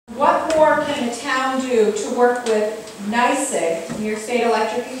more can the town do to work with NYSEG, New York State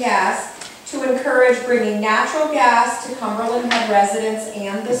Electric and Gas, to encourage bringing natural gas to Cumberland Head residents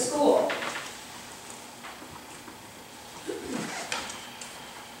and the school?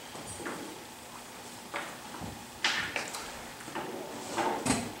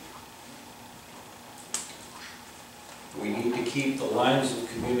 We need to keep the lines of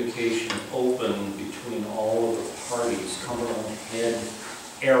communication open between all of the parties, Cumberland Head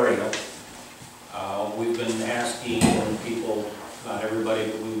area. We've been asking people, not everybody,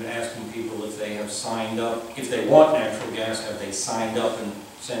 but we've been asking people if they have signed up, if they want natural gas, have they signed up and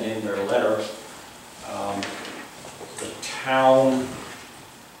sent in their letter. The town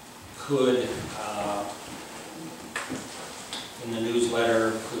could, in the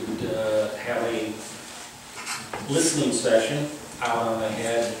newsletter, could have a listening session out on the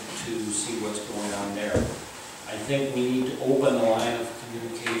head to see what's going on there. I think we need to open the line of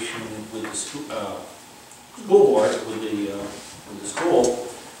communication with the school board, with the school,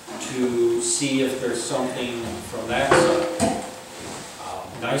 to see if there's something from that side.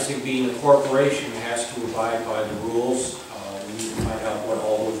 NYSEG being a corporation has to abide by the rules. We need to find out what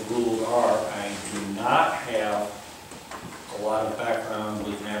all those rules are. I do not have a lot of background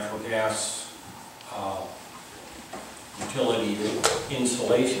with natural gas utility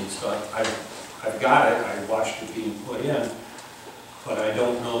installation stuff. I've got it, I watched it being put in, but I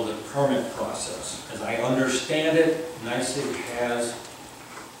don't know the permit process. As I understand it, NYSEG has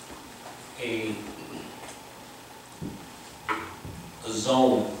a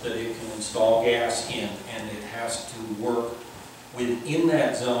zone that it can install gas in, and it has to work within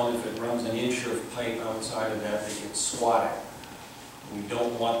that zone. If it runs an inch of pipe outside of that, they get swatted. We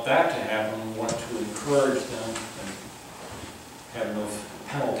don't want that to happen. We want to encourage them and have no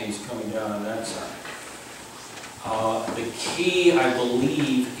penalties coming down on that side. The key, I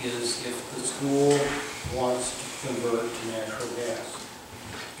believe, is if the school wants to convert to natural gas.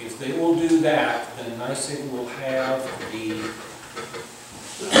 If they will do that, then NYSEG will have the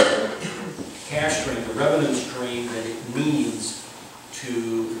cash stream, the revenue stream that it needs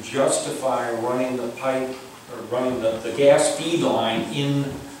to justify running the pipe, or running the gas feed line in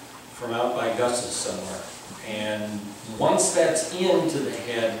from out by Gus's somewhere. And once that's into the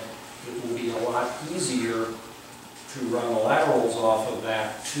head, it will be a lot easier to run the laterals off of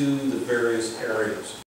that to the various areas.